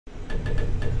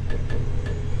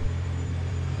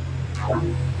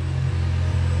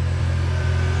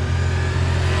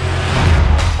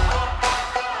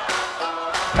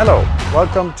Hello,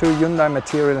 welcome to Hyundai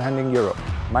Material Handling Europe.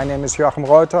 My name is Joachim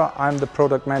Reuter, I'm the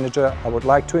product manager. I would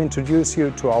like to introduce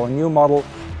you to our new model,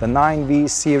 the 9V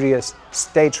series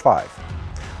Stage 5.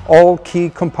 All key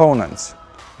components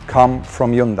come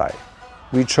from Hyundai.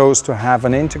 We chose to have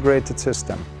an integrated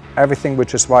system. Everything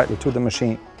which is vital to the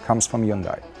machine comes from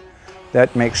Hyundai.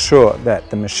 That makes sure that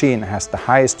the machine has the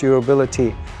highest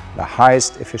durability, the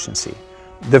highest efficiency.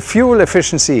 The fuel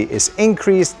efficiency is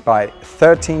increased by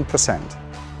 13%.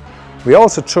 We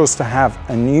also chose to have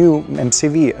a new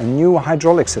MCV, a new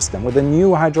hydraulic system with a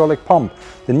new hydraulic pump.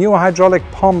 The new hydraulic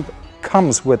pump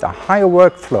comes with a higher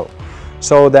workflow.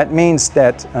 So that means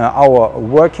that our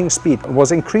working speed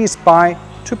was increased by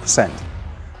 2%.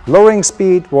 Lowering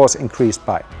speed was increased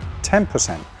by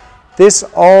 10%. This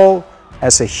all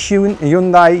as a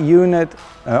Hyundai unit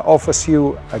offers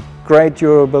you a great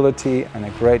durability and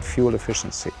a great fuel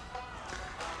efficiency.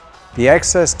 The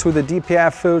access to the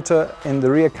DPF filter in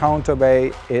the rear counter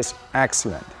bay is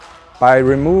excellent. By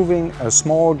removing a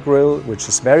small grill, which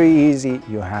is very easy,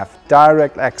 you have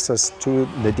direct access to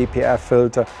the DPF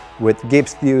filter, which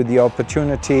gives you the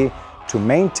opportunity to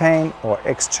maintain or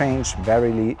exchange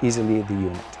very easily the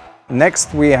unit.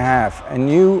 Next we have a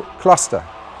new cluster.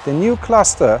 The new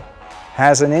cluster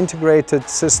has an integrated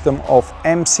system of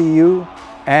MCU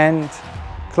and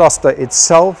cluster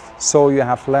itself, so you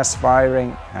have less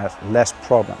wiring, have less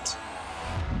problems.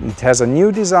 It has a new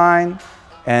design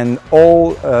and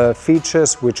all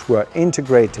features which were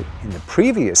integrated in the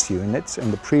previous units,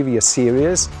 in the previous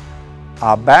series,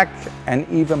 are back and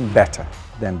even better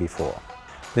than before.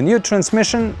 The new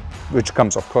transmission, which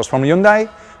comes of course from Hyundai,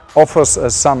 offers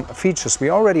some features we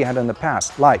already had in the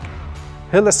past, like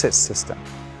hill assist system.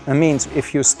 That means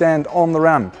if you stand on the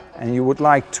ramp and you would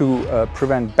like to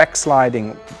prevent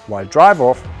backsliding while drive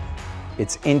off,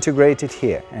 it's integrated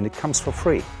here and it comes for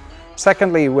free.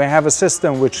 Secondly, we have a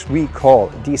system which we call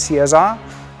DCSR.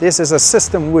 This is a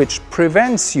system which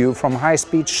prevents you from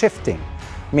high-speed shifting.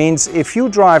 Means if you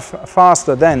drive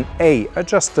faster than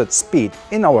adjusted speed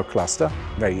in our cluster,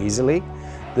 very easily,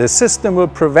 the system will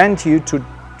prevent you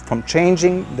from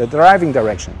changing the driving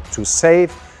direction to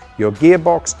save your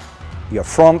gearbox, your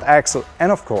front axle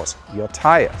and of course your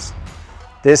tires.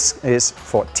 This is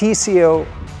for TCO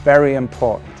very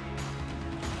important.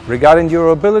 Regarding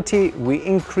durability, we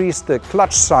increased the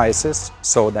clutch sizes,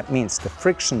 so that means the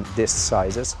friction disc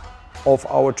sizes of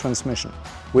our transmission,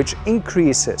 which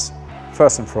increases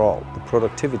first and for all the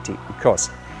productivity because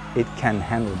it can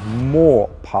handle more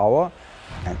power,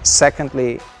 and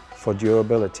secondly for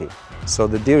durability. So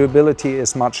the durability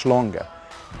is much longer.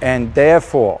 And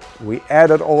therefore we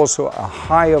added also a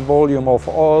higher volume of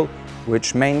oil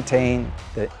which maintain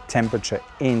the temperature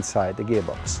inside the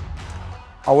gearbox.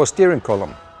 Our steering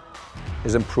column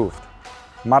is improved,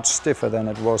 much stiffer than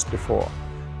it was before,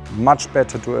 much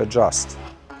better to adjust,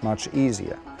 much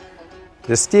easier.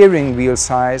 The steering wheel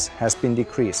size has been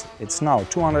decreased. It's now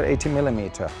 280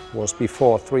 mm, was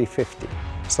before 350.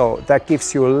 So that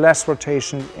gives you less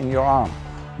rotation in your arm,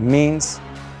 means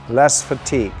less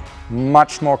fatigue,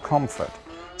 much more comfort.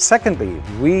 Secondly,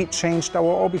 we changed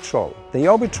our Orbitrol. The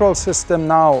Orbitrol system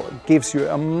now gives you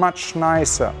a much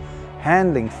nicer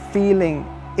handling, feeling.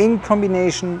 In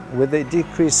combination with the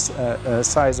decreased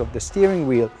size of the steering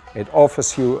wheel, it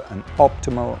offers you an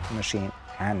optimal machine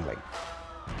handling.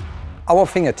 Our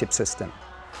fingertip system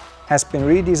has been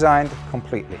redesigned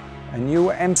completely. A new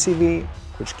MCV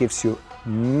which gives you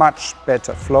much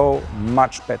better flow,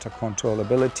 much better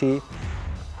controllability.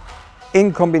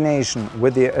 In combination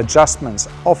with the adjustments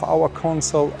of our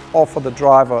console, offer the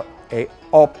driver an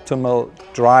optimal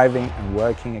driving and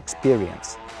working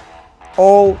experience.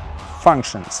 All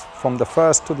functions from the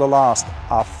first to the last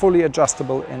are fully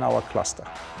adjustable in our cluster.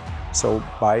 So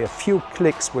by a few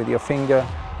clicks with your finger,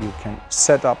 you can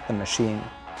set up the machine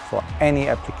for any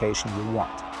application you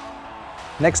want.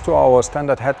 Next to our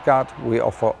standard headguard, we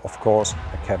offer, of course,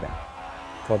 a cabin.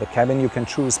 For the cabin, you can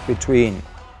choose between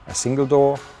a single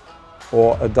door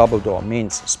or a double door,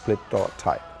 means split door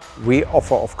type. We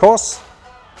offer, of course,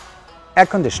 air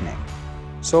conditioning.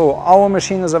 So our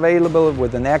machine is available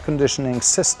with an air conditioning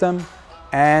system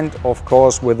and of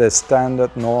course with a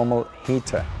standard normal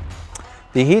heater.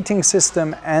 The heating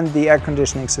system and the air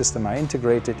conditioning system are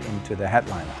integrated into the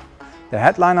headliner. The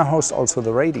headliner hosts also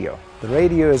the radio. The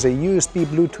radio is a USB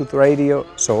Bluetooth radio,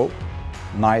 so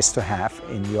nice to have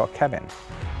in your cabin.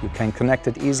 You can connect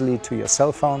it easily to your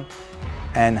cell phone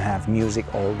and have music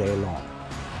all day long.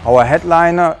 Our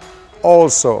headliner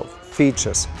also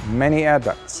features many air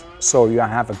ducts, so you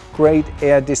have a great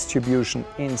air distribution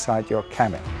inside your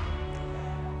cabin.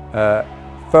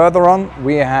 Further on,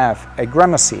 we have a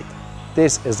grandma seat.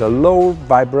 This is a low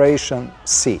vibration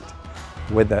seat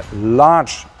with a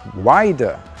large,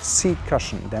 wider seat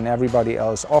cushion than everybody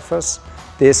else offers.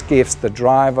 This gives the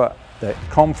driver the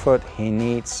comfort he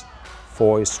needs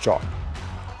for his job.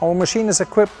 Our machine is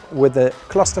equipped with the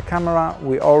cluster camera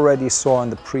we already saw in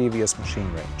the previous machine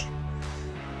range.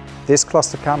 This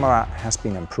cluster camera has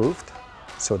been improved,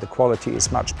 so the quality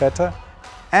is much better.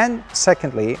 And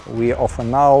secondly, we offer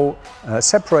now a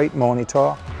separate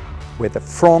monitor with a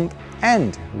front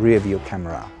and rear view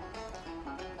camera.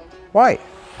 Why?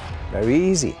 Very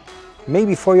easy.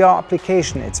 Maybe for your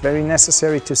application it's very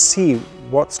necessary to see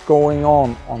what's going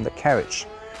on the carriage.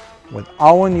 With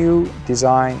our new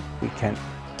design we can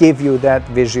give you that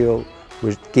visual,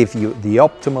 which give you the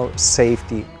optimal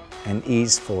safety and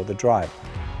ease for the driver.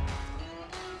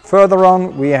 Further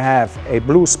on we have a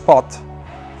blue spot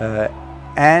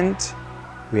and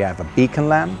we have a beacon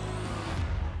lamp.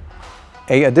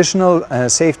 An additional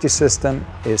safety system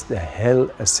is the hill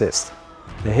assist.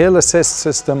 The hill assist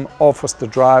system offers the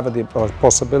driver the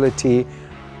possibility,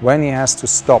 when he has to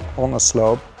stop on a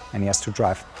slope and he has to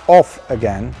drive off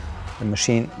again, the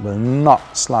machine will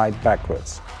not slide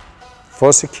backwards.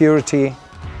 For security,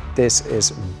 this is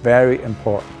very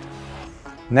important.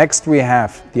 Next we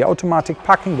have the automatic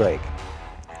parking brake.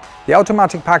 The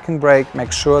automatic parking brake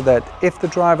makes sure that if the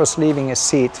driver is leaving his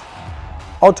seat,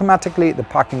 automatically the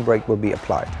parking brake will be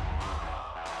applied.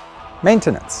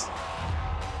 Maintenance.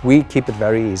 We keep it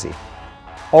very easy.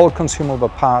 All consumable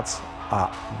parts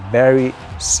are very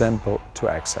simple to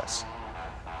access.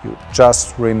 You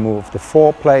just remove the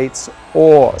fore plates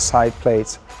or side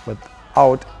plates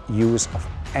without use of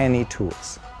any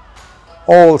tools.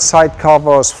 All side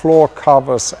covers, floor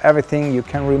covers, everything you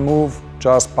can remove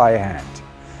just by hand.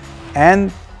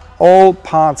 And all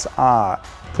parts are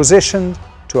positioned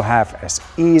to have as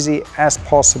easy as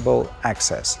possible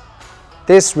access.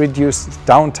 This reduces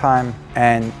downtime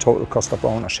and total cost of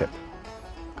ownership.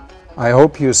 I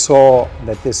hope you saw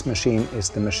that this machine is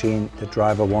the machine the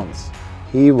driver wants.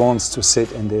 He wants to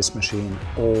sit in this machine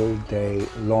all day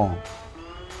long.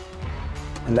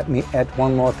 And let me add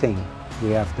one more thing.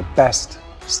 We have the best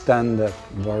standard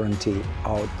warranty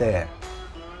out there.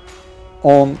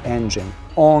 On engine,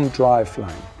 on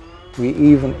driveline. We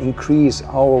even increase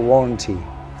our warranty.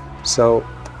 So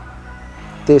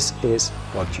this is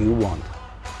what you want.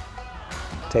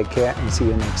 Take care and see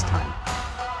you next time.